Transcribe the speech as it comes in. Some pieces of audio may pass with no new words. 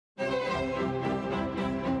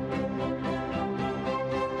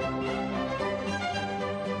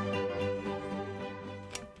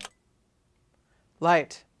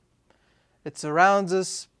Light. It surrounds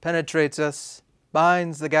us, penetrates us,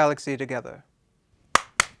 binds the galaxy together.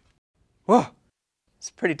 Whoa,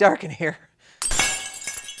 it's pretty dark in here.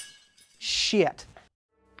 Shit.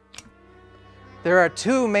 There are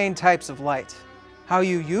two main types of light. How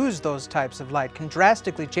you use those types of light can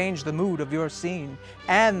drastically change the mood of your scene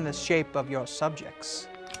and the shape of your subjects.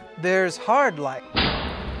 There's hard light,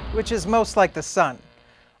 which is most like the sun.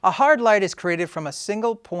 A hard light is created from a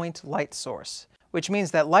single point light source, which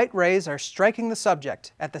means that light rays are striking the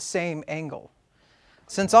subject at the same angle.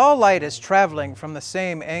 Since all light is traveling from the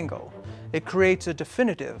same angle, it creates a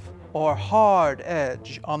definitive or hard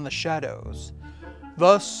edge on the shadows.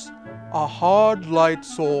 Thus, a hard light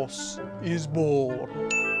source is born.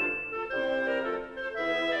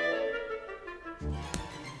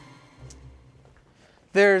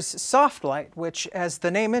 There's soft light, which, as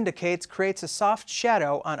the name indicates, creates a soft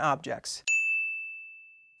shadow on objects.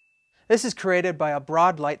 This is created by a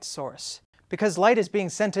broad light source. Because light is being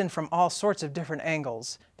sent in from all sorts of different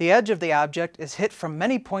angles, the edge of the object is hit from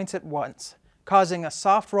many points at once, causing a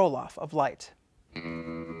soft roll-off of light.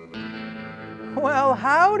 Well,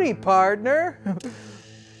 howdy, partner.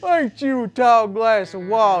 Aren't you a tall glass of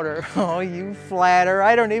water? Oh, you flatter.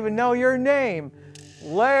 I don't even know your name.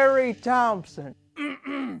 Larry Thompson.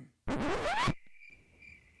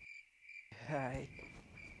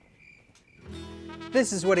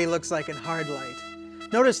 This is what he looks like in hard light.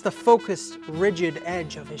 Notice the focused, rigid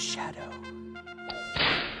edge of his shadow.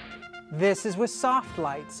 This is with soft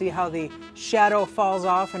light. See how the shadow falls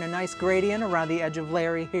off in a nice gradient around the edge of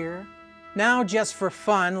Larry here? Now, just for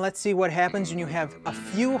fun, let's see what happens when you have a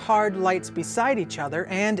few hard lights beside each other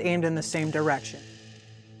and aimed in the same direction.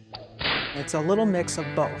 It's a little mix of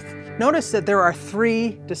both. Notice that there are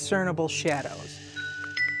 3 discernible shadows.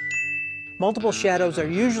 Multiple shadows are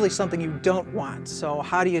usually something you don't want, so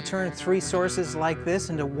how do you turn 3 sources like this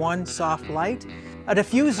into one soft light? A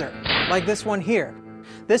diffuser, like this one here.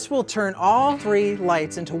 This will turn all 3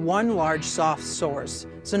 lights into one large soft source,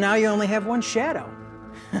 so now you only have one shadow.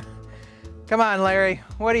 Come on, Larry,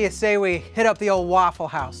 what do you say we hit up the old Waffle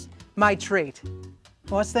House? My treat.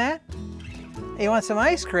 What's that? You want some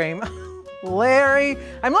ice cream? Larry,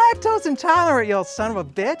 I'm lactose intolerant, you old son of a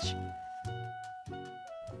bitch.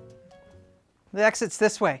 The exit's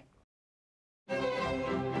this way.